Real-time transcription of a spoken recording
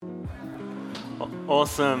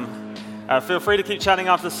Awesome. Feel free to keep chatting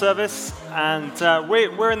after the service. And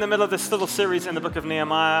we're in the middle of this little series in the book of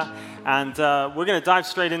Nehemiah. And we're going to dive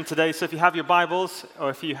straight in today. So if you have your Bibles, or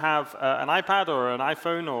if you have an iPad or an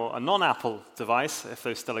iPhone or a non-Apple device, if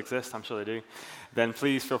those still exist, I'm sure they do, then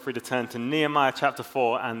please feel free to turn to Nehemiah chapter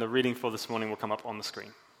 4. And the reading for this morning will come up on the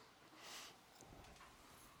screen.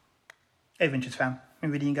 Hey, Ventures fam.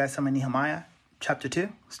 I'm reading you guys some of Nehemiah chapter 2,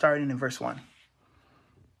 starting in verse 1.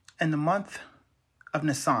 In the month of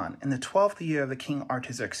Nisan, in the 12th year of the king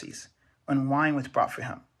Artaxerxes, when wine was brought for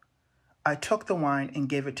him, I took the wine and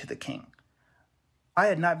gave it to the king. I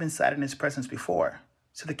had not been sad in his presence before,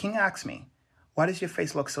 so the king asked me, "Why does your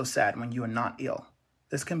face look so sad when you are not ill?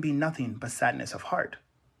 This can be nothing but sadness of heart."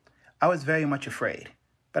 I was very much afraid,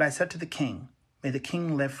 but I said to the king, "May the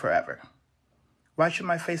king live forever. Why should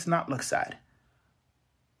my face not look sad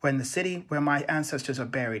when the city where my ancestors are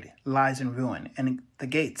buried lies in ruin and the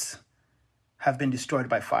gates have been destroyed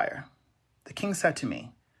by fire?" The king said to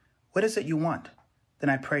me, "What is it you want?" Then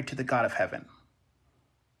I prayed to the God of heaven.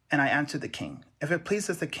 And I answered the king, "If it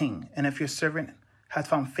pleases the king, and if your servant hath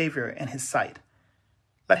found favor in his sight,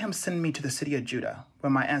 let him send me to the city of Judah,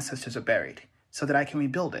 where my ancestors are buried, so that I can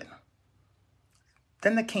rebuild it."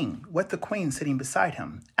 Then the king, with the queen sitting beside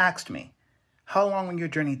him, asked me, "How long will your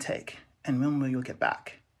journey take, and when will you get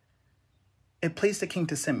back?" It pleased the king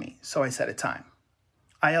to send me, so I set a time.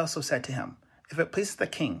 I also said to him, "If it pleases the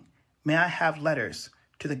king, may I have letters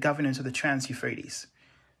to the governors of the Trans-Euphrates,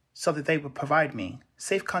 so that they will provide me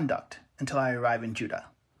safe conduct until I arrive in Judah.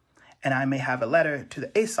 And I may have a letter to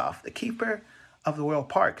the Asaph, the keeper of the royal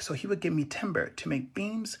park, so he would give me timber to make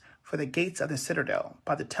beams for the gates of the citadel,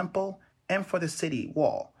 by the temple, and for the city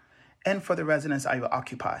wall, and for the residence I will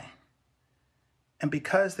occupy." And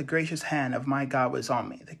because the gracious hand of my God was on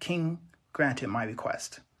me, the king granted my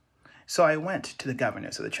request. So I went to the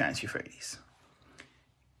governors of the Trans-Euphrates,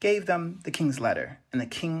 gave them the king's letter, and the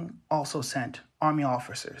king also sent army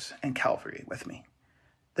officers and cavalry with me.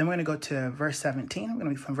 Then we're going to go to verse 17. We're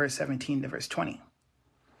going to be from verse 17 to verse 20.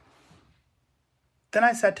 Then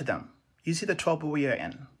I said to them, "You see the trouble we are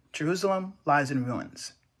in. Jerusalem lies in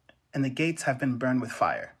ruins, and the gates have been burned with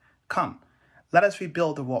fire. Come, let us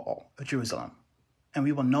rebuild the wall of Jerusalem, and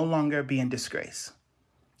we will no longer be in disgrace."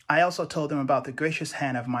 I also told them about the gracious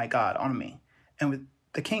hand of my God on me, and what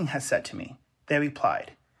the king had said to me. They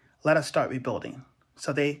replied, "Let us start rebuilding."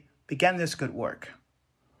 So they began this good work.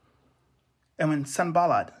 And when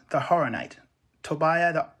Sanballat the Horonite,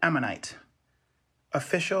 Tobiah the Ammonite,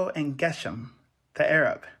 official, and Geshem the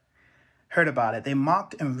Arab heard about it, they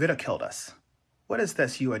mocked and ridiculed us. "What is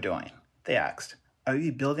this you are doing?" they asked. "Are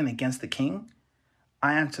you rebuilding against the king?"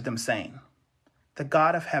 I answered them, saying, "The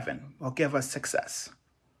God of heaven will give us success.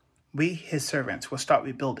 We, his servants, will start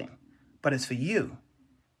rebuilding. But as for you,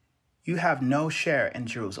 you have no share in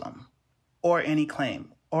Jerusalem, or any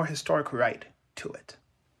claim or historical right to it."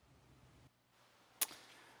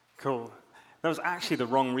 Cool. That was actually the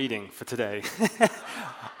wrong reading for today.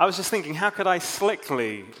 I was just thinking, how could I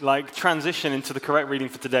slickly transition into the correct reading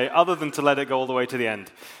for today, other than to let it go all the way to the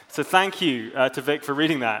end? So thank you to Vic for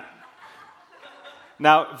reading that.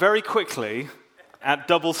 Now, very quickly, at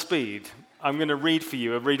double speed, I'm going to read for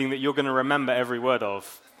you a reading that you're going to remember every word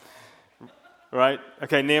of. Right?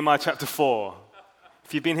 Okay, Nehemiah chapter 4.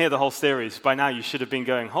 If you've been here the whole series, by now you should have been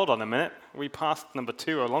going, "Hold on a minute, we passed number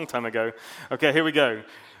 2 a long time ago." Okay, here we go.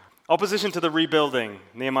 Opposition to the rebuilding,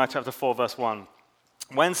 Nehemiah chapter 4, verse 1.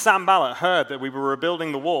 When Sanballat heard that we were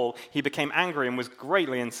rebuilding the wall, he became angry and was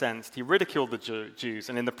greatly incensed. He ridiculed the Jews,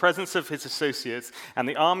 and in the presence of his associates and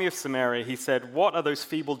the army of Samaria, he said, "What are those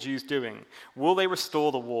feeble Jews doing? Will they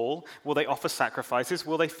restore the wall? Will they offer sacrifices?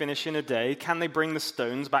 Will they finish in a day? Can they bring the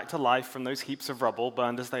stones back to life from those heaps of rubble,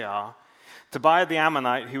 burned as they are?" Tobiah the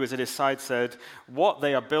Ammonite, who was at his side, said, "What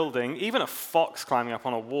they are building, even a fox climbing up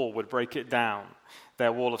on a wall would break it down,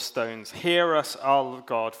 their wall of stones. Hear us, our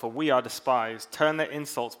God, for we are despised. Turn their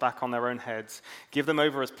insults back on their own heads. Give them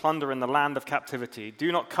over as plunder in the land of captivity.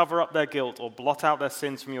 Do not cover up their guilt or blot out their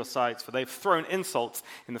sins from your sights, for they've thrown insults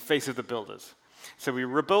in the face of the builders." So we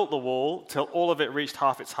rebuilt the wall till all of it reached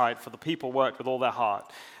half its height, for the people worked with all their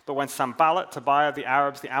heart. But when Sanballat, Tobiah, the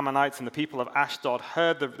Arabs, the Ammonites, and the people of Ashdod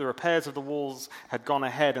heard that the repairs of the walls had gone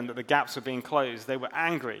ahead and that the gaps were being closed, they were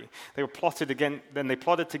angry. Then they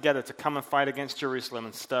plotted together to come and fight against Jerusalem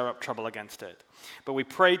and stir up trouble against it. But we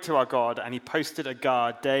prayed to our God, and he posted a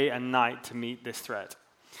guard day and night to meet this threat.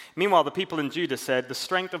 Meanwhile, the people in Judah said, "The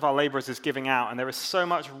strength of our laborers is giving out, and there is so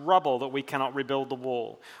much rubble that we cannot rebuild the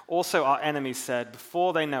wall." Also our enemies said,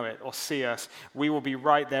 "Before they know it or see us, we will be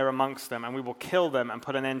right there amongst them, and we will kill them and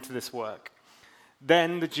put an end to this work."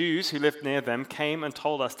 Then the Jews who lived near them came and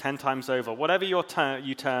told us 10 times over, whatever you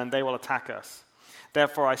turn, they will attack us.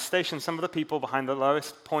 Therefore I stationed some of the people behind the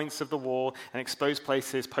lowest points of the wall and exposed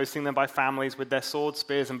places, posting them by families with their swords,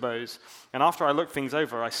 spears, and bows. And after I looked things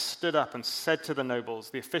over, I stood up and said to the nobles,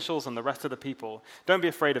 the officials, and the rest of the people, don't be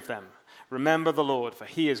afraid of them. Remember the Lord, for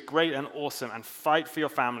he is great and awesome, and fight for your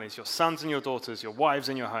families, your sons and your daughters, your wives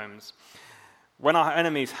and your homes. When our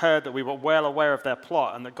enemies heard that we were well aware of their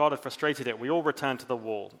plot and that God had frustrated it, we all returned to the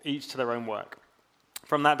wall, each to their own work.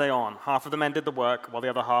 From that day on, half of the men did the work, while the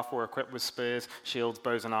other half were equipped with spears, shields,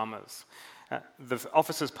 bows, and armors. The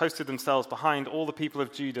officers posted themselves behind all the people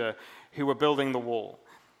of Judah who were building the wall.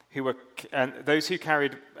 Those who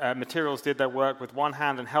carried materials did their work with one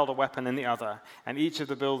hand and held a weapon in the other, and each of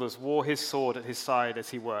the builders wore his sword at his side as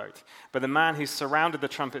he worked. But the man who surrounded the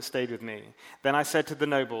trumpet stayed with me. Then I said to the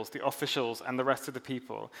nobles, the officials, and the rest of the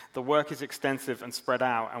people, the work is extensive and spread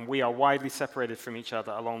out, and we are widely separated from each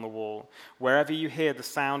other along the wall. Wherever you hear the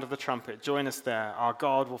sound of the trumpet, join us there. Our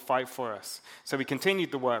God will fight for us. So we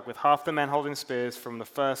continued the work with half the men holding spears from the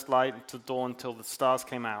first light to dawn till the stars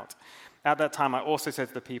came out. At that time, I also said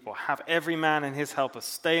to the people, have every man and his helper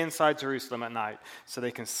stay inside Jerusalem at night, so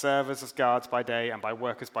they can serve as guards by day and by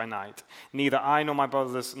workers by night. Neither I nor my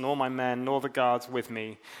brothers, nor my men, nor the guards with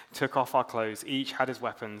me took off our clothes. Each had his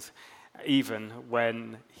weapons, even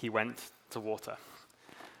when he went to water.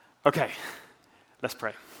 Okay, let's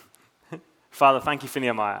pray. Father, thank you for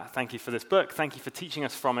Nehemiah. Thank you for this book. Thank you for teaching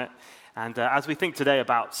us from it. And as we think today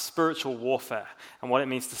about spiritual warfare and what it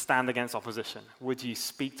means to stand against opposition, would you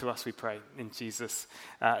speak to us, we pray, in Jesus'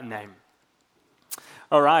 name.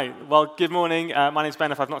 All right. Well, good morning. My name's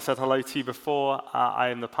Ben. If I've not said hello to you before, I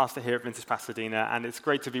am the pastor here at Vintage Pasadena, and it's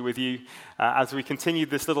great to be with you as we continue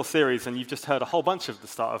this little series. And you've just heard a whole bunch of the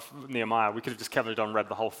start of Nehemiah. We could have just kept it on, read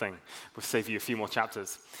the whole thing. We'll save you a few more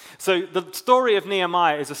chapters. So the story of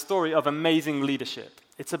Nehemiah is a story of amazing leadership.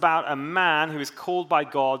 It's about a man who is called by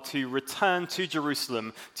God to return to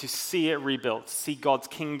Jerusalem to see it rebuilt, to see God's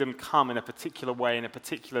kingdom come in a particular way, in a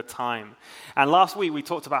particular time. And last week we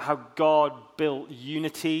talked about how God built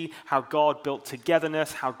unity, how God built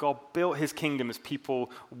togetherness, how God built his kingdom as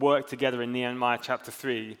people work together in Nehemiah chapter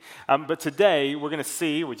 3. But today we're going to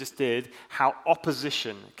see, we just did, how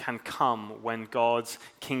opposition can come when God's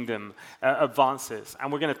kingdom advances.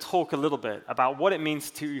 And we're going to talk a little bit about what it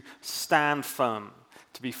means to stand firm,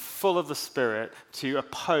 to be full of the Spirit, to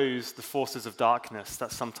oppose the forces of darkness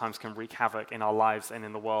that sometimes can wreak havoc in our lives and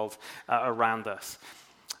in the world around us.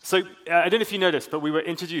 So I don't know if you noticed, but we were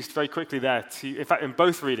introduced very quickly there to, in fact, in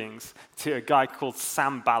both readings, to a guy called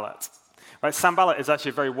Sanballat. Right, Sanballat is actually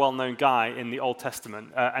a very well-known guy in the Old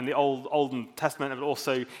Testament, and the Old Testament, but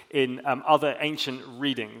also in other ancient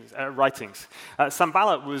writings.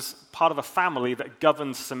 Sanballat was part of a family that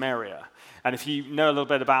governed Samaria. And if you know a little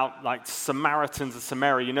bit about like Samaritans and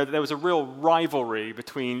Samaria, you know that there was a real rivalry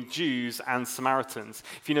between Jews and Samaritans.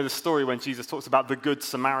 If you know the story when Jesus talks about the Good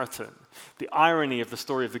Samaritan, the irony of the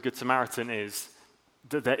story of the Good Samaritan is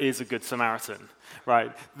that there is a Good Samaritan,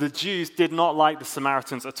 right? The Jews did not like the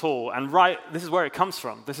Samaritans at all. And this is where it comes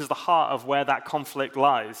from. This is the heart of where that conflict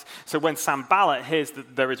lies. So when Sanballat hears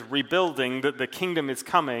that there is rebuilding, that the kingdom is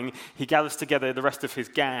coming, he gathers together the rest of his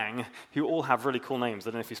gang, who all have really cool names. I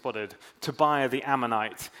don't know if you spotted. Tobiah the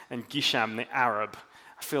Ammonite and Gisham the Arab.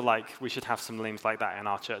 I feel like we should have some names like that in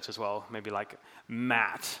our church as well. Maybe like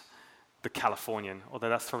Matt the Californian. Although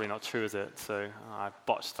that's probably not true, is it? So I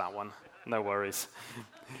botched that one. No worries.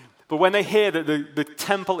 But when they hear that the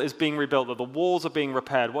temple is being rebuilt, that the walls are being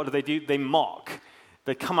repaired, what do? They mock.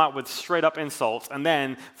 They come out with straight up insults. And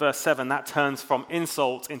then, verse 7, that turns from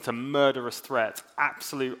insults into murderous threats,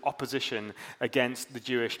 absolute opposition against the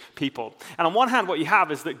Jewish people. And on one hand, what you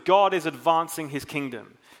have is that God is advancing his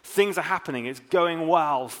kingdom. Things are happening. It's going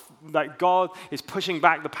well. Like God is pushing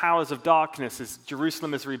back the powers of darkness as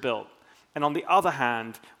Jerusalem is rebuilt. And on the other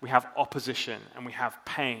hand, we have opposition, and we have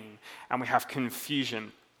pain, and we have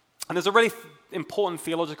confusion. And there's a really important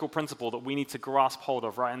theological principle that we need to grasp hold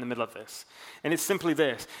of right in the middle of this. And it's simply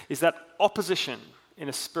this, is that opposition, in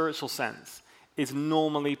a spiritual sense, is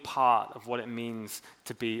normally part of what it means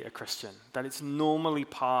to be a Christian. That it's normally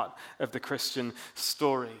part of the Christian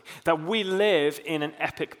story. That we live in an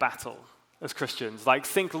epic battle as Christians. Like,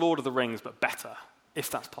 think Lord of the Rings, but better, if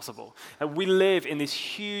that's possible. We live in this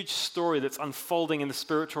huge story that's unfolding in the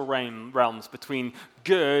spiritual realms between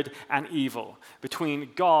good and evil,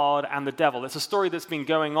 between God and the devil. It's a story that's been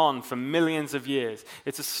going on for millions of years.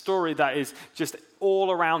 It's a story that is just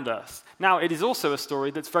all around us. Now, it is also a story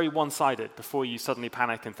that's very one-sided before you suddenly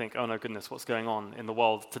panic and think, oh no goodness, what's going on in the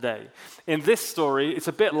world today? In this story, it's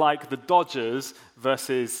a bit like the Dodgers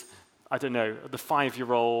versus I don't know, the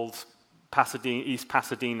 5-year-old East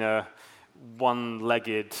Pasadena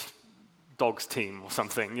one-legged dogs team or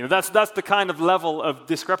something. That's the kind of level of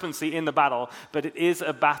discrepancy in the battle, but it is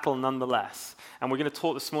a battle nonetheless. And we're going to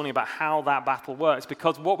talk this morning about how that battle works,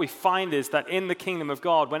 because what we find is that in the kingdom of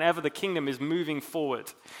God, whenever the kingdom is moving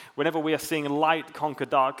forward, whenever we are seeing light conquer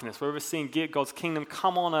darkness, whenever we're seeing God's kingdom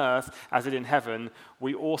come on earth as it in heaven,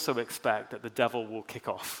 we also expect that the devil will kick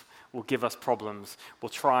off, will give us problems, will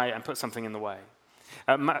try and put something in the way.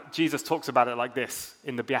 Jesus talks about it like this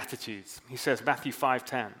in the Beatitudes. He says, Matthew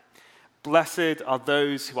 5:10, "Blessed are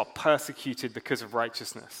those who are persecuted because of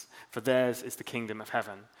righteousness, for theirs is the kingdom of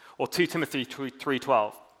heaven." Or 2 Timothy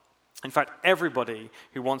 3:12. In fact, everybody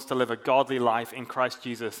who wants to live a godly life in Christ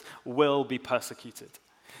Jesus will be persecuted.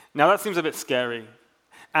 Now that seems a bit scary.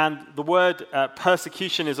 And the word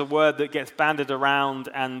persecution is a word that gets bandied around,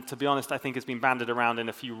 and to be honest, I think it's been bandied around in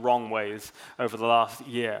a few wrong ways over the last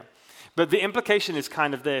year. But the implication is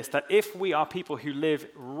kind of this, that if we are people who live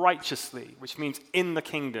righteously, which means in the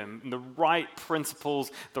kingdom, in the right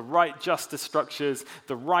principles, the right justice structures,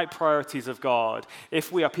 the right priorities of God,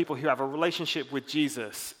 if we are people who have a relationship with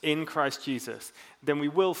Jesus, in Christ Jesus, then we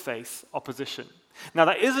will face opposition. Now,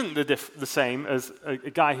 that isn't the same as a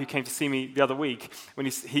guy who came to see me the other week. When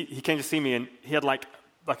he came to see me, and he had like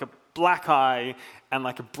a black eye and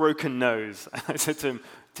like a broken nose. And I said to him,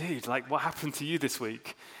 "Dude, what happened to you this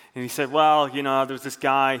week?" And he said, "Well, there was this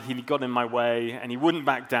guy, he got in my way, and he wouldn't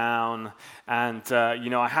back down, and,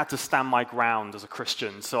 I had to stand my ground as a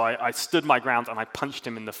Christian, so I stood my ground, and I punched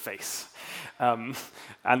him in the face.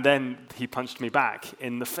 And then he punched me back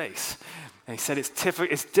in the face." And he said,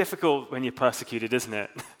 it's difficult when you're persecuted, isn't it?"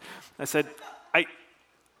 I said,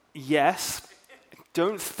 yes,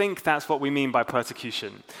 don't think that's what we mean by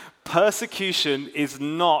persecution. Persecution is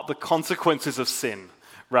not the consequences of sin.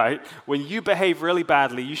 Right? When you behave really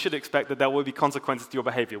badly, you should expect that there will be consequences to your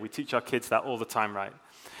behavior. We teach our kids that all the time, right?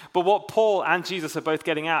 But what Paul and Jesus are both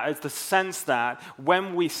getting at is the sense that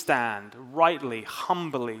when we stand rightly,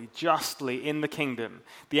 humbly, justly in the kingdom,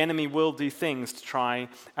 the enemy will do things to try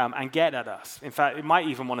and get at us. In fact, it might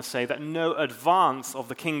even want to say that no advance of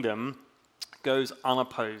the kingdom goes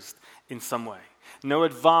unopposed in some way. No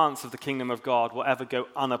advance of the kingdom of God will ever go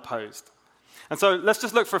unopposed. And so let's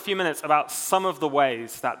just look for a few minutes about some of the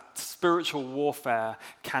ways that spiritual warfare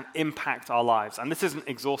can impact our lives. And this isn't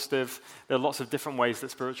exhaustive. There are lots of different ways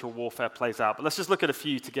that spiritual warfare plays out. But let's just look at a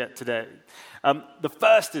few to get today. The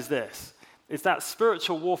first is this, is that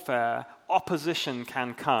spiritual warfare, opposition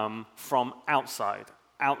can come from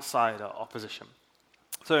outsider opposition.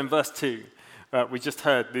 So in verse 2, we just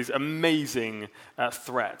heard these amazing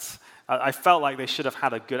threats. I felt like they should have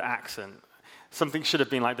had a good accent. Something should have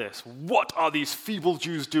been like this. "What are these feeble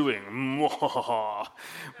Jews doing?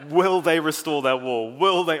 Will they restore their wall?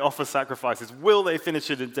 Will they offer sacrifices? Will they finish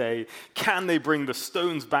it in a day? Can they bring the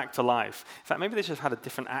stones back to life?" In fact, maybe they should have had a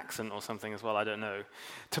different accent or something as well, I don't know.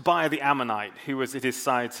 Tobiah the Ammonite, who was at his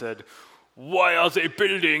side, said, "Why are they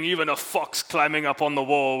building? Even a fox climbing up on the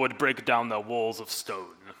wall would break down their walls of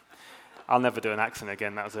stone." I'll never do an accent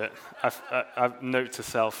again, that was it. I've note to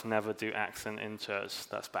self, never do accent in church.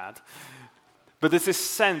 That's bad. But there's this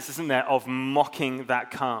sense, isn't there, of mocking that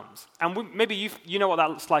comes. And maybe you know what that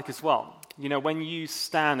looks like as well. When you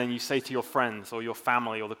stand and you say to your friends or your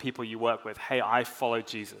family or the people you work with, "Hey, I follow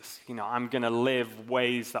Jesus. I'm going to live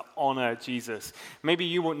ways that honor Jesus." Maybe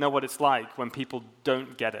you won't know what it's like when people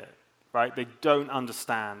don't get it, right? They don't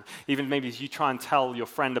understand. Even maybe as you try and tell your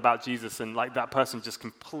friend about Jesus and that person just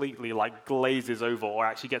completely glazes over or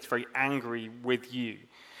actually gets very angry with you.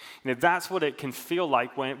 That's what it can feel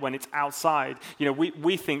like when it's outside.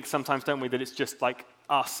 We think sometimes, don't we, that it's just like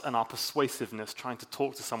us and our persuasiveness trying to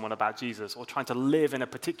talk to someone about Jesus or trying to live in a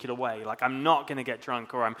particular way. Like, I'm not going to get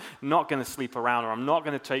drunk, or I'm not going to sleep around, or I'm not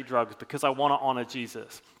going to take drugs because I want to honor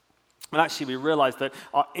Jesus. And actually, we realize that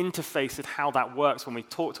our interface with how that works when we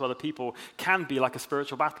talk to other people can be like a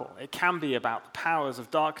spiritual battle. It can be about the powers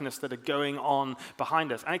of darkness that are going on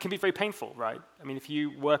behind us. And it can be very painful, right? I mean, if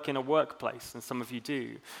you work in a workplace, and some of you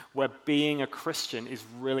do, where being a Christian is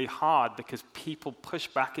really hard because people push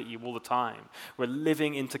back at you all the time, where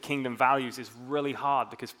living into kingdom values is really hard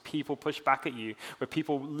because people push back at you, where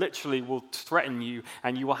people literally will threaten you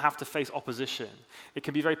and you will have to face opposition. It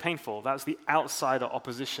can be very painful. That's the outsider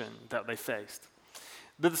opposition that they faced.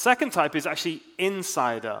 The second type is actually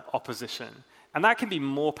insider opposition, and that can be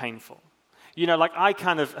more painful. I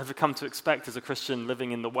kind of have come to expect as a Christian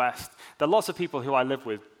living in the West that lots of people who I live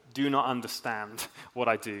with do not understand what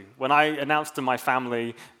I do. When I announced to my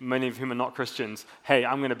family, many of whom are not Christians, "Hey,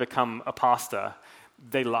 I'm going to become a pastor,"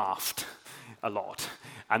 they laughed a lot.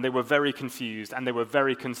 and they were very confused, and they were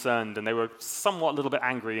very concerned, and they were somewhat a little bit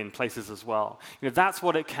angry in places as well. That's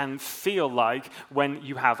what it can feel like when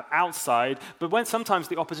you have outside, but when sometimes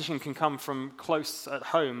the opposition can come from close at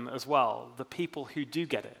home as well, the people who do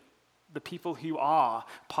get it, the people who are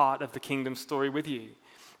part of the kingdom story with you.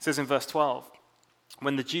 It says in verse 12,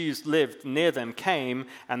 when the Jews lived near them came,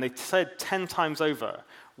 and they said 10 times over,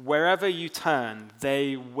 wherever you turn,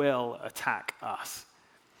 they will attack us.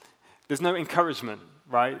 There's no encouragement,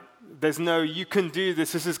 right? There's no, you can do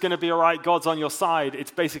this is going to be all right, God's on your side.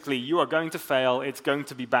 It's basically, you are going to fail, it's going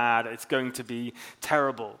to be bad, it's going to be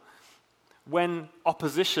terrible. When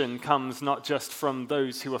opposition comes not just from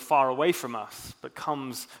those who are far away from us, but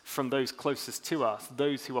comes from those closest to us,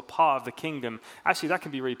 those who are part of the kingdom, actually that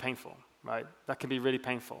can be really painful, right? That can be really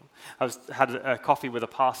painful. I had a coffee with a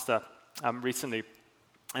pastor recently,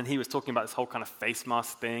 and he was talking about this whole kind of face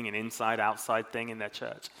mask thing and inside-outside thing in their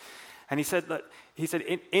church. And he said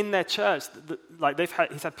in their church,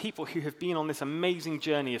 he's had people who have been on this amazing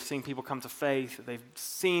journey of seeing people come to faith. They've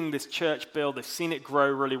seen this church build. They've seen it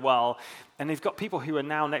grow really well. And they've got people who are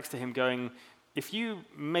now next to him going, if you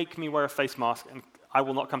make me wear a face mask, and I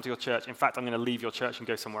will not come to your church. In fact, I'm going to leave your church and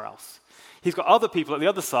go somewhere else. He's got other people at the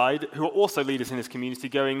other side who are also leaders in his community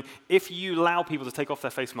going, if you allow people to take off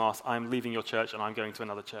their face masks, I'm leaving your church and I'm going to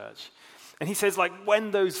another church. And he says, when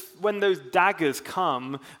those daggers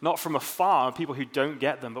come, not from afar, people who don't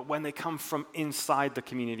get them, but when they come from inside the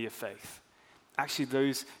community of faith, actually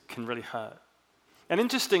those can really hurt. And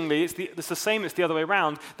interestingly, it's the same, it's the other way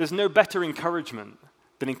around. There's no better encouragement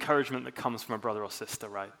than encouragement that comes from a brother or sister,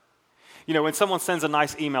 right? When someone sends a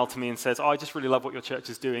nice email to me and says, I just really love what your church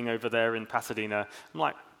is doing over there in Pasadena, I'm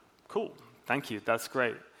like, cool, thank you, that's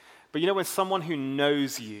great. But when someone who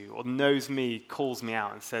knows you or knows me calls me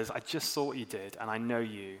out and says, I just saw what you did and I know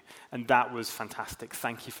you, and that was fantastic,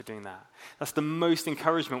 thank you for doing that. That's the most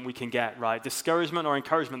encouragement we can get, right? Discouragement or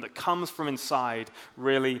encouragement that comes from inside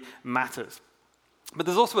really matters. But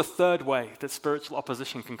there's also a third way that spiritual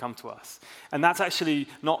opposition can come to us. And that's actually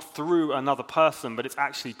not through another person, but it's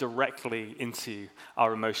actually directly into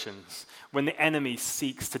our emotions. When the enemy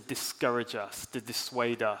seeks to discourage us, to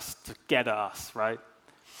dissuade us, to get at us, right?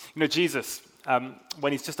 Jesus,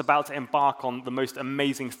 when he's just about to embark on the most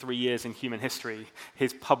amazing 3 years in human history,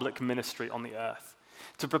 his public ministry on the earth,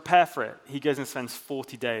 to prepare for it, he goes and spends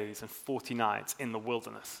 40 days and 40 nights in the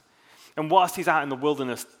wilderness. And whilst he's out in the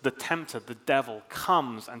wilderness, the tempter, the devil,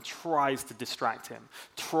 comes and tries to distract him,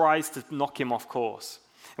 tries to knock him off course.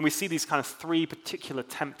 And we see these kind of 3 particular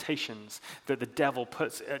temptations that the devil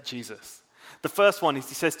puts at Jesus. The first one is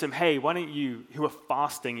he says to him, hey, why don't you, who are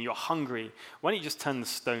fasting, you're hungry, why don't you just turn the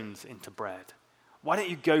stones into bread? Why don't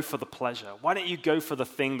you go for the pleasure? Why don't you go for the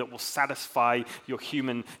thing that will satisfy your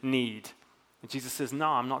human need? And Jesus says, no,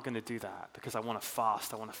 I'm not going to do that because I want to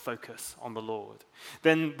fast. I want to focus on the Lord.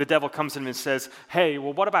 Then the devil comes to him and says, hey,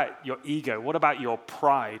 well, what about your ego? What about your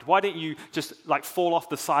pride? Why don't you just fall off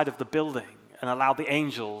the side of the building and allow the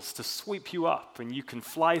angels to sweep you up and you can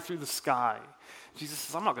fly through the sky? Jesus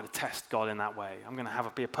says, I'm not going to test God in that way. I'm going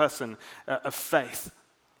to be a person of faith.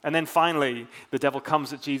 And then finally, the devil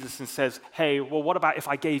comes at Jesus and says, hey, well, what about if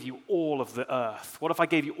I gave you all of the earth? What if I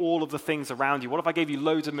gave you all of the things around you? What if I gave you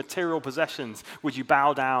loads of material possessions? Would you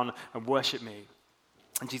bow down and worship me?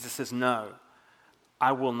 And Jesus says, no,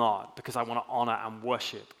 I will not, because I want to honor and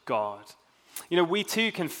worship God. We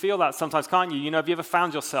too can feel that sometimes, can't you? Have you ever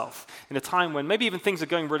found yourself in a time when maybe even things are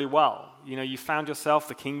going really well? You found yourself,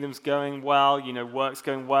 the kingdom's going well, work's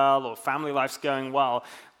going well, or family life's going well.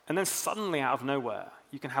 And then suddenly out of nowhere,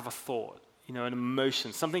 you can have a thought, an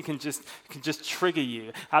emotion. Something can just trigger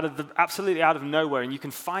you absolutely out of nowhere, and you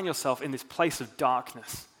can find yourself in this place of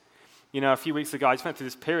darkness. A few weeks ago, I just went through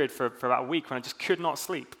this period for about a week when I just could not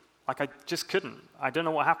sleep. I just couldn't. I don't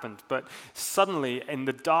know what happened, but suddenly in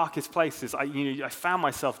the darkest places, I found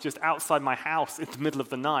myself just outside my house in the middle of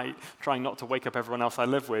the night, trying not to wake up everyone else I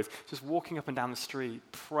live with, just walking up and down the street,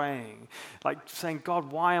 praying, saying,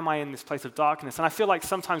 God, why am I in this place of darkness? And I feel like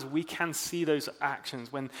sometimes we can see those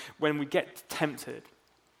actions when we get tempted.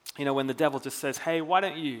 When the devil just says, hey, why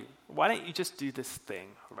don't you just do this thing,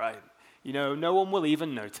 right? No one will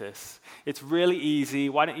even notice. It's really easy.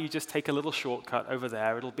 Why don't you just take a little shortcut over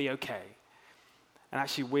there? It'll be okay. And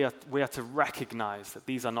actually, we are to recognize that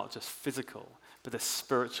these are not just physical, but they're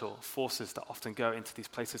spiritual forces that often go into these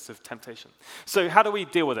places of temptation. So how do we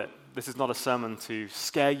deal with it? This is not a sermon to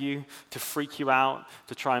scare you, to freak you out,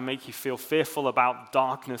 to try and make you feel fearful about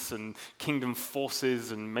darkness and kingdom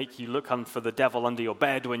forces and make you look for the devil under your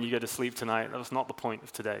bed when you go to sleep tonight. That was not the point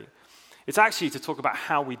of today. It's actually to talk about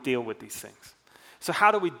how we deal with these things. So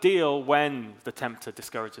how do we deal when the tempter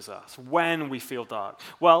discourages us, when we feel dark?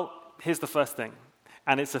 Well, here's the first thing,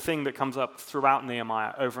 and it's a thing that comes up throughout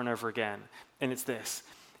Nehemiah over and over again, and it's this,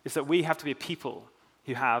 is that we have to be a people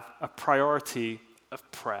who have a priority of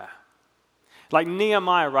prayer. Like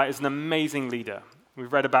Nehemiah, right, is an amazing leader.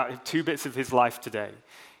 We've read about 2 bits of his life today.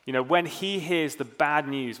 You know, when he hears the bad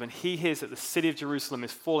news, when he hears that the city of Jerusalem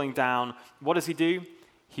is falling down, what does he do?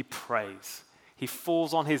 He prays. He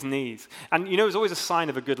falls on his knees. And you know, it's always a sign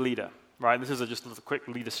of a good leader, right? This is just a quick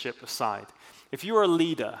leadership aside. If you're a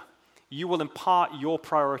leader, you will impart your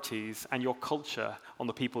priorities and your culture on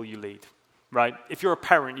the people you lead, right? If you're a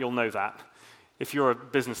parent, you'll know that. If you're a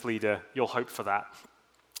business leader, you'll hope for that.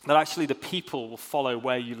 That actually the people will follow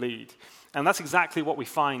where you lead. And that's exactly what we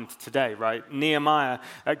find today, right? Nehemiah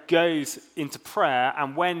goes into prayer,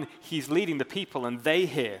 and when he's leading the people and they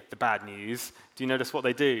hear the bad news, do you notice what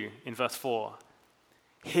they do in verse 4?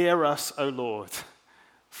 Hear us, O Lord,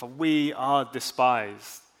 for we are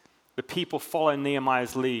despised. The people follow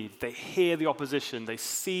Nehemiah's lead. They hear the opposition, they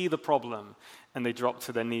see the problem, and they drop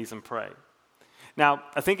to their knees and pray. Now,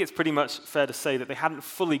 I think it's pretty much fair to say that they hadn't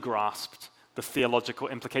fully grasped the theological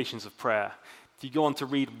implications of prayer. If you go on to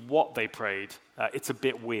read what they prayed, it's a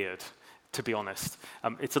bit weird, to be honest.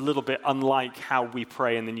 It's a little bit unlike how we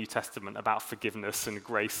pray in the New Testament about forgiveness and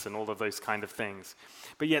grace and all of those kind of things.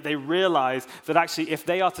 But yet they realize that actually if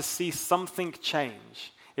they are to see something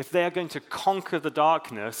change, if they are going to conquer the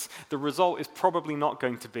darkness, the result is probably not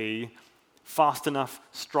going to be fast enough,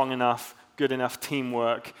 strong enough, good enough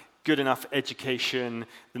teamwork, good enough education,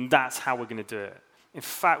 then that's how we're going to do it. In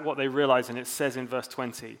fact, what they realize, and it says in verse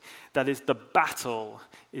 20, that is the battle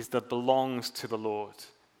is that belongs to the Lord.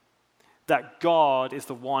 That God is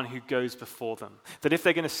the one who goes before them. That if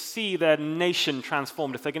they're going to see their nation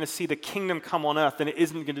transformed, if they're going to see the kingdom come on earth, then it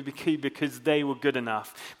isn't going to be because they were good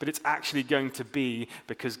enough, but it's actually going to be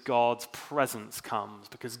because God's presence comes,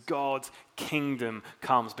 because God's kingdom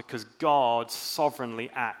comes, because God sovereignly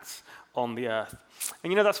acts on the earth.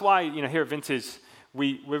 And that's why, here at Vintage,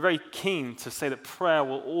 we're very keen to say that prayer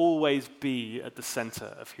will always be at the center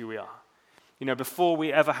of who we are. Before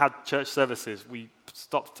we ever had church services, we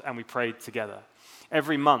stopped and we prayed together.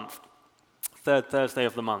 Every month, third Thursday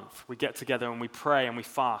of the month, we get together and we pray and we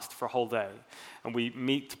fast for a whole day. And we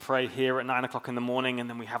meet to pray here at 9 o'clock in the morning, and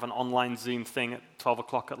then we have an online Zoom thing at 12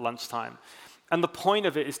 o'clock at lunchtime. And the point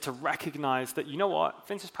of it is to recognize that,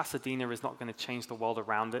 Vintage Pasadena is not going to change the world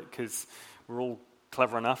around it because we're all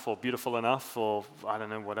clever enough or beautiful enough or, I don't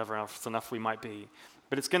know, whatever else enough we might be.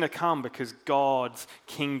 But it's going to come because God's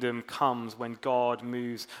kingdom comes when God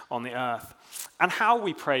moves on the earth. And how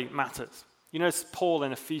we pray matters. It's Paul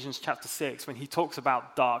in Ephesians chapter 6, when he talks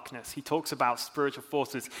about darkness, he talks about spiritual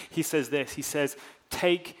forces, he says this, he says,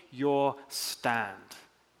 take your stand.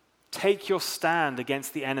 Take your stand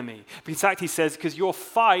against the enemy. In fact, he says, because your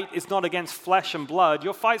fight is not against flesh and blood.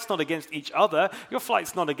 Your fight's not against each other. Your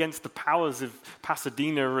fight's not against the powers of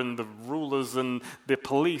Pasadena and the rulers and the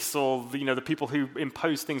police or the people who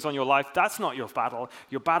impose things on your life. That's not your battle.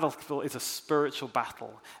 Your battle is a spiritual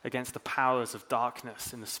battle against the powers of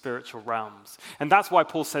darkness in the spiritual realms. And that's why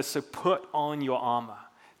Paul says, so put on your armor.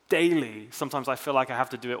 Daily, sometimes I feel like I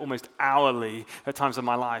have to do it almost hourly at times of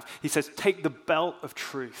my life. He says, take the belt of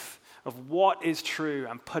truth, of what is true,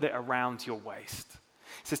 and put it around your waist.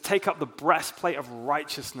 He says, take up the breastplate of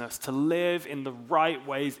righteousness to live in the right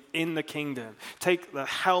ways in the kingdom. Take the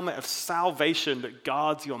helmet of salvation that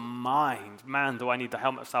guards your mind. Man, do I need the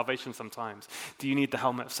helmet of salvation sometimes. Do you need the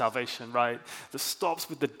helmet of salvation, right? That stops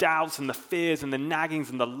with the doubts and the fears and the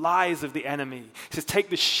naggings and the lies of the enemy. He says,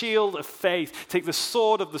 take the shield of faith. Take the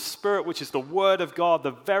sword of the Spirit, which is the word of God,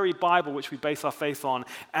 the very Bible which we base our faith on,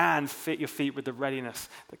 and fit your feet with the readiness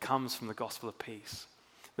that comes from the gospel of peace.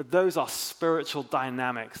 That those are spiritual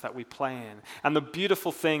dynamics that we play in. And the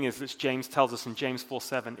beautiful thing is, that James tells us in James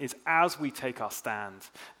 4:7, is as we take our stand,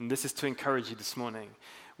 and this is to encourage you this morning,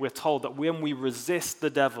 we're told that when we resist the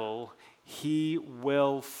devil, he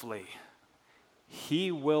will flee.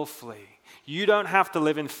 He will flee. You don't have to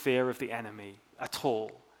live in fear of the enemy at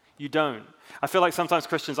all. You don't. I feel like sometimes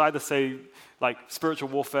Christians either say, like, spiritual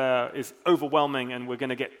warfare is overwhelming and we're going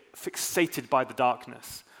to get fixated by the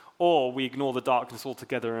darkness, or we ignore the darkness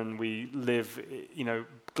altogether and we live,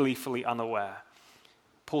 gleefully unaware.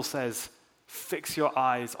 Paul says, fix your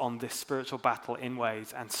eyes on this spiritual battle in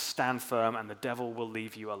ways and stand firm, and the devil will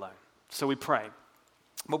leave you alone. So we pray.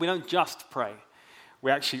 But we don't just pray.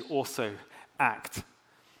 We actually also act.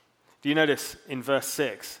 Do you notice in verse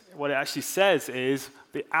 6, what it actually says is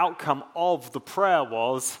the outcome of the prayer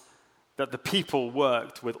was that the people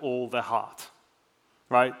worked with all their heart,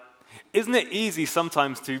 right? Isn't it easy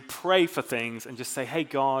sometimes to pray for things and just say, hey,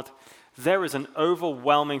 God, there is an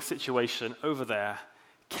overwhelming situation over there.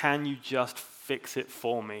 Can you just fix it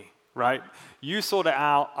for me, right? You sort it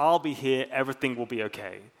out, I'll be here, everything will be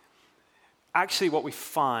okay. Actually, what we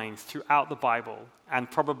find throughout the Bible, and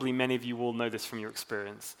probably many of you will know this from your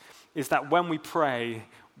experience, is that when we pray,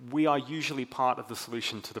 we are usually part of the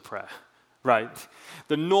solution to the prayer, right?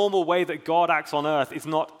 The normal way that God acts on earth is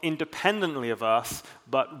not independently of us,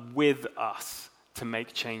 but with us to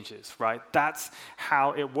make changes, right? That's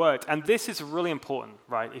how it worked. And this is really important,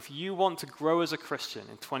 right? If you want to grow as a Christian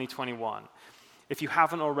in 2021, if you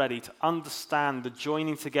haven't already, to understand the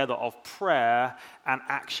joining together of prayer and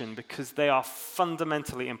action, because they are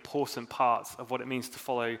fundamentally important parts of what it means to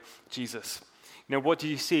follow Jesus. You know, what do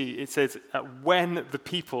you see? It says, when the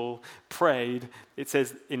people prayed, it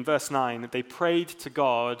says in verse 9, they prayed to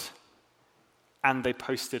God and they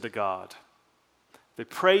posted a guard. They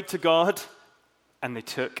prayed to God and they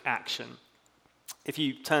took action. If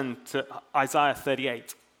you turn to Isaiah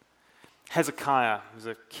 38, Hezekiah was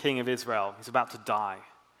a king of Israel. He's about to die.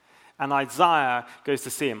 And Isaiah goes to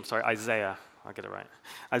see him. Isaiah, I'll get it right.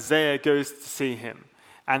 Isaiah goes to see him.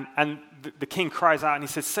 And the king cries out and he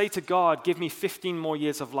says, say to God, give me 15 more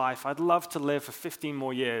years of life. I'd love to live for 15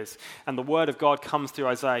 more years. And the word of God comes through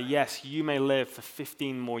Isaiah, yes, you may live for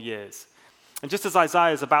 15 more years. And just as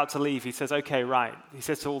Isaiah is about to leave, he says, okay, right. He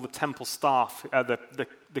says to all the temple staff,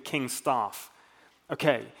 the king's staff,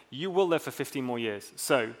 okay, you will live for 15 more years.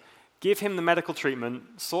 So give him the medical treatment,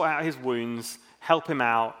 sort out his wounds, help him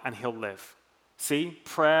out, and he'll live. See?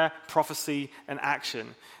 Prayer, prophecy, and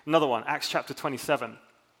action. Another one, Acts chapter 27.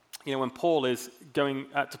 You know, when Paul is going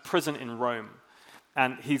to prison in Rome,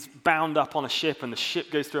 and he's bound up on a ship, and the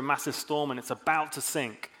ship goes through a massive storm, and it's about to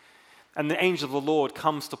sink. And the angel of the Lord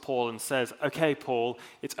comes to Paul and says, okay, Paul,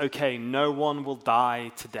 it's okay. No one will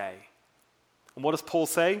die today. And what does Paul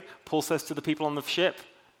say? Paul says to the people on the ship,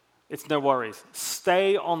 it's no worries.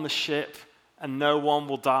 Stay on the ship and no one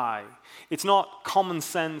will die. It's not common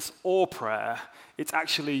sense or prayer. It's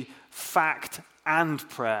actually fact and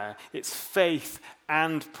prayer. It's faith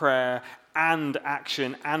and prayer and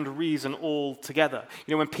action and reason all together.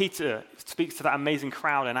 You know, when Peter speaks to that amazing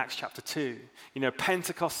crowd in Acts chapter 2, you know,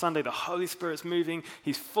 Pentecost Sunday, the Holy Spirit's moving.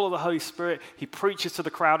 He's full of the Holy Spirit. He preaches to the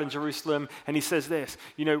crowd in Jerusalem, and he says this,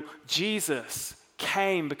 you know, Jesus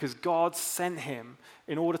came because God sent him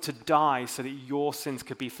in order to die so that your sins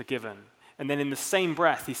could be forgiven. And then in the same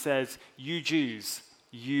breath, he says, you Jews,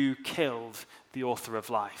 you killed the author of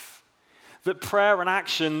life. That prayer and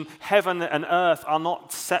action, heaven and earth, are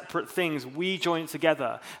not separate things. We join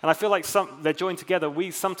together. And I feel like they're joined together. We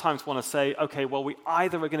sometimes want to say, okay, well, we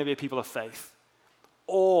either are going to be a people of faith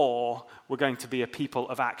or we're going to be a people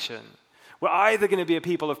of action. We're either going to be a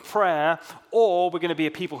people of prayer or we're going to be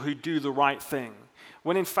a people who do the right thing.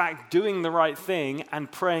 When in fact, doing the right thing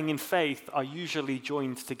and praying in faith are usually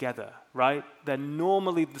joined together, right? They're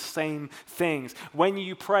normally the same things. When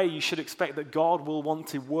you pray, you should expect that God will want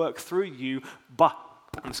to work through you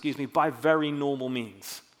by very normal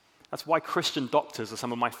means. That's why Christian doctors are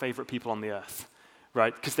some of my favorite people on the earth,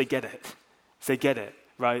 right? Because they get it. They get it,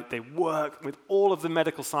 right? They work with all of the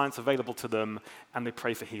medical science available to them and they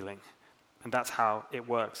pray for healing. And that's how it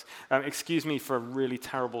works. Excuse me for a really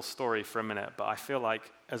terrible story for a minute, but I feel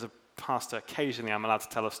like as a pastor, occasionally I'm allowed to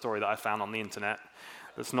tell a story that I found on the internet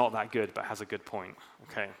that's not that good, but has a good point.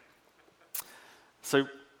 Okay. So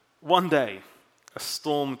one day, a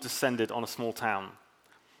storm descended on a small town,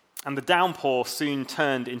 and the downpour soon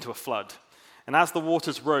turned into a flood. And as the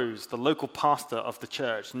waters rose, the local pastor of the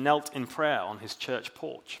church knelt in prayer on his church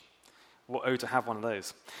porch. What to have one of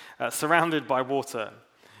those. Surrounded by water.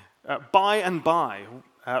 By and by,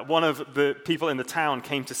 one of the people in the town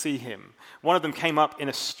came to see him. One of them came up in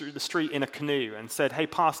the street in a canoe and said, hey,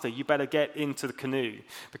 pastor, you better get into the canoe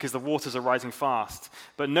because the waters are rising fast.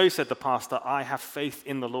 But no, said the pastor, I have faith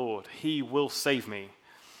in the Lord. He will save me.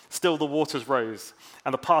 Still the waters rose,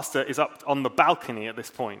 and the pastor is up on the balcony at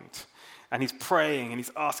this point, and he's praying and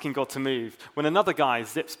he's asking God to move, when another guy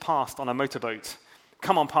zips past on a motorboat.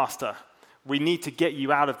 Come on, pastor. We need to get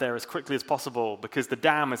you out of there as quickly as possible because the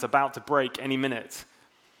dam is about to break any minute.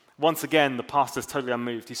 Once again, the pastor's totally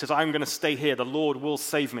unmoved. He says, I'm going to stay here. The Lord will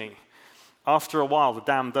save me. After a while, the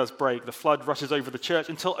dam does break. The flood rushes over the church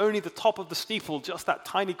until only the top of the steeple, just that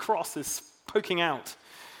tiny cross, is poking out.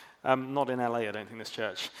 Not in LA, I don't think, this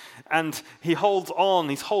church. And he holds on.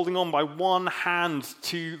 He's holding on by one hand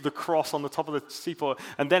to the cross on the top of the steeple.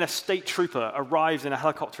 And then a state trooper arrives in a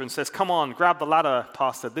helicopter and says, come on, grab the ladder,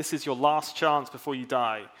 pastor. This is your last chance before you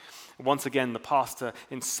die. Once again, the pastor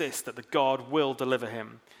insists that the God will deliver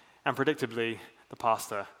him. And predictably, the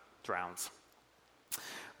pastor drowns.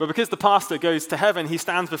 But because the pastor goes to heaven, he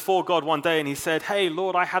stands before God one day and he said, "Hey,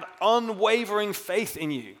 Lord, I had unwavering faith in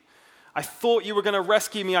you. I thought you were going to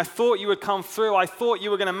rescue me. I thought you would come through. I thought you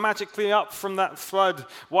were going to magically up from that flood.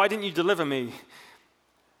 Why didn't you deliver me?"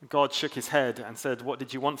 God shook his head and said, "What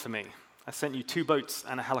did you want from me? I sent you 2 boats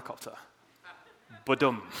and a helicopter."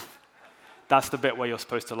 Badum. That's the bit where you're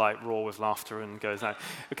supposed to like roar with laughter and goes, "No."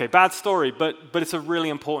 Okay, bad story, but it's a really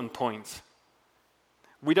important point.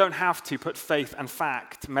 We don't have to put faith and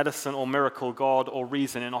fact, medicine or miracle, God or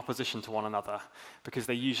reason in opposition to one another, because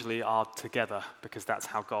they usually are together, because that's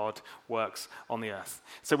how God works on the earth.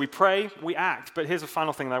 So we pray, we act, but here's a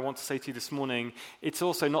final thing that I want to say to you this morning. It's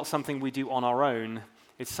also not something we do on our own,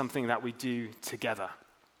 it's something that we do together.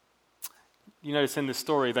 You notice in this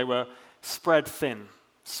story, they were spread thin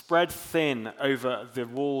over the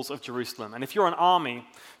walls of Jerusalem. And if you're an army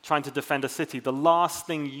trying to defend a city, the last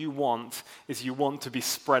thing you want is you want to be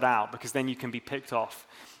spread out, because then you can be picked off.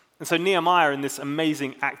 And so Nehemiah, in this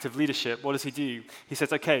amazing act of leadership, what does he do? He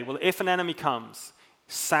says, okay, well, if an enemy comes,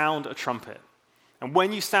 sound a trumpet. And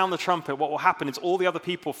when you sound the trumpet, what will happen is all the other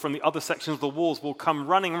people from the other sections of the walls will come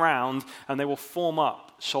running round and they will form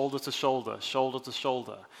up shoulder to shoulder, shoulder to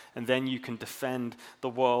shoulder. And then you can defend the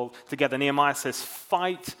world together. Nehemiah says,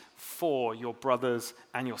 fight for your brothers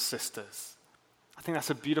and your sisters. I think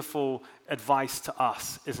that's a beautiful advice to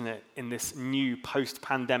us, isn't it, in this new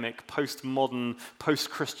post-pandemic, post-modern,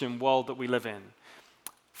 post-Christian world that we live in.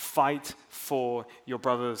 Fight for your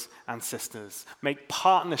brothers and sisters. Make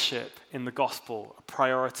partnership in the gospel a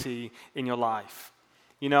priority in your life.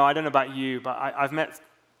 You know, I don't know about you, but I've met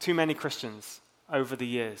too many Christians over the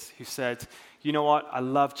years who said, you know what, I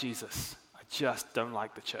love Jesus, I just don't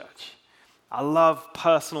like the church. I love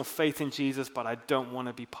personal faith in Jesus, but I don't want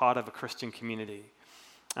to be part of a Christian community.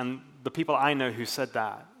 And the people I know who said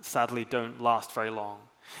that, sadly, don't last very long.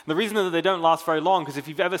 And the reason that they don't last very long, because if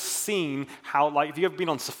you've ever seen how, like, if you've ever been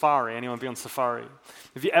on safari, anyone been on safari?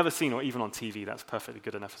 If you've ever seen, or even on TV, that's perfectly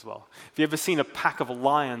good enough as well. If you've ever seen a pack of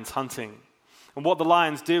lions hunting, and what the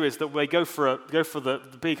lions do is that they go for the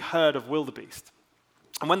big herd of wildebeest.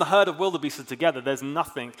 And when the herd of wildebeest are together, there's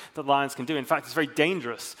nothing that lions can do. In fact, it's very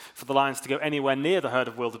dangerous for the lions to go anywhere near the herd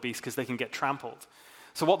of wildebeest because they can get trampled.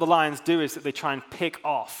 So what the lions do is that they try and pick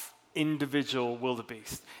off individual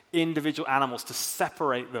wildebeest, individual animals, to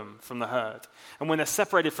separate them from the herd. And when they're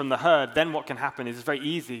separated from the herd, then what can happen is it's very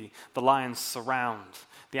easy. The lions surround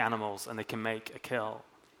the animals and they can make a kill.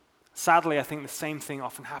 Sadly, I think the same thing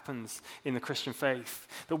often happens in the Christian faith,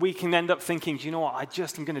 that we can end up thinking, do you know what, I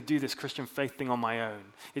just am going to do this Christian faith thing on my own.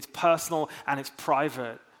 It's personal and it's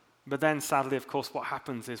private. But then, sadly, of course, what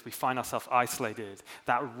happens is we find ourselves isolated.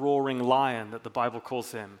 That roaring lion that the Bible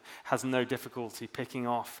calls him has no difficulty picking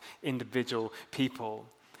off individual people.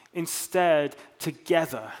 Instead,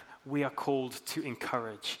 together, we are called to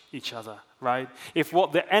encourage each other, right? If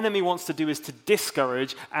what the enemy wants to do is to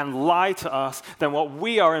discourage and lie to us, then what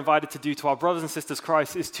we are invited to do to our brothers and sisters in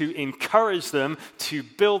Christ is to encourage them, to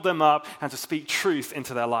build them up, and to speak truth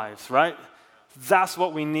into their lives, right? That's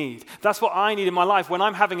what we need. That's what I need in my life. When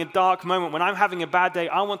I'm having a dark moment, when I'm having a bad day,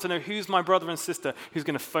 I want to know who's my brother and sister who's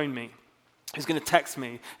going to phone me, who's going to text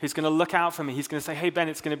me, who's going to look out for me. He's going to say, hey, Ben,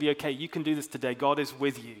 it's going to be okay. You can do this today. God is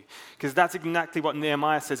with you. Because that's exactly what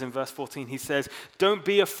Nehemiah says in verse 14. He says, don't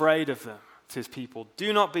be afraid of them, to his people.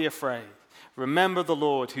 Do not be afraid. Remember the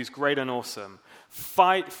Lord who's great and awesome.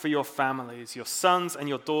 Fight for your families, your sons and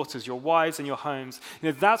your daughters, your wives and your homes.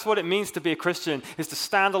 You know, that's what it means to be a Christian, is to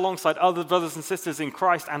stand alongside other brothers and sisters in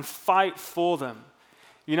Christ and fight for them.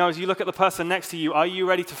 You know, as you look at the person next to you, are you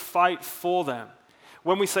ready to fight for them?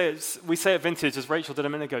 When we say at Vintage, as Rachel did a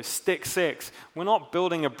minute ago, stick six, we're not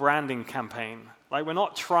building a branding campaign. Like, we're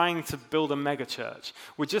not trying to build a mega church.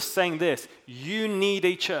 We're just saying this: you need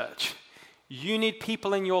a church. You need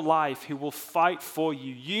people in your life who will fight for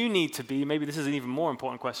you. You need to be, maybe this is an even more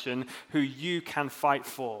important question, who you can fight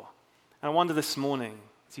for. And I wonder this morning,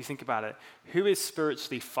 as you think about it, who is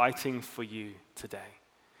spiritually fighting for you today?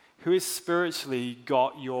 Who has spiritually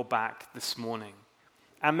got your back this morning?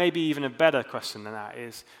 And maybe even a better question than that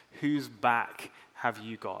is, whose back have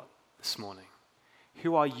you got this morning?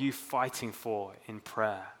 Who are you fighting for in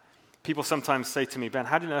prayer? People sometimes say to me, Ben,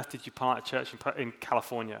 how on earth did you plant a church in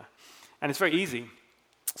California? And it's very easy.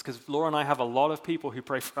 It's because Laura and I have a lot of people who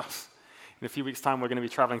pray for us. In a few weeks' time, we're going to be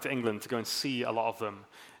traveling to England to go and see a lot of them.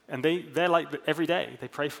 And they're like, every day, they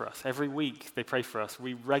pray for us. Every week, they pray for us.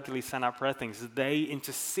 We regularly send out prayer things. They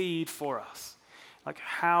intercede for us. Like,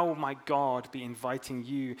 how might God be inviting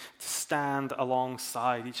you to stand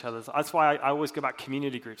alongside each other? That's why I always go back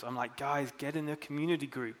community groups. I'm like, guys, get in a community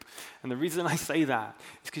group. And the reason I say that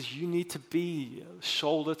is because you need to be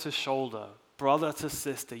shoulder to shoulder, brother to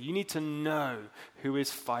sister. You need to know who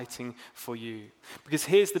is fighting for you. Because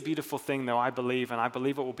here's the beautiful thing, though, I believe, and I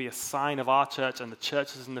believe it will be a sign of our church and the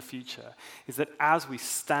churches in the future, is that as we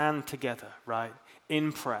stand together, right,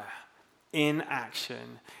 in prayer, in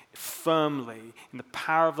action, firmly, in the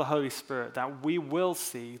power of the Holy Spirit, that we will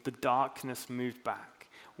see the darkness move back.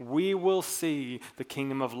 We will see the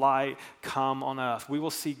kingdom of light come on earth. We will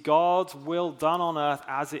see God's will done on earth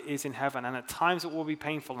as it is in heaven. And at times it will be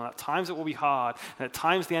painful, and at times it will be hard, and at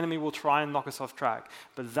times the enemy will try and knock us off track.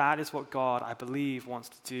 But that is what God, I believe, wants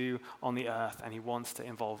to do on the earth, and he wants to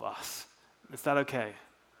involve us. Is that okay?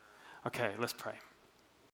 Okay, let's pray.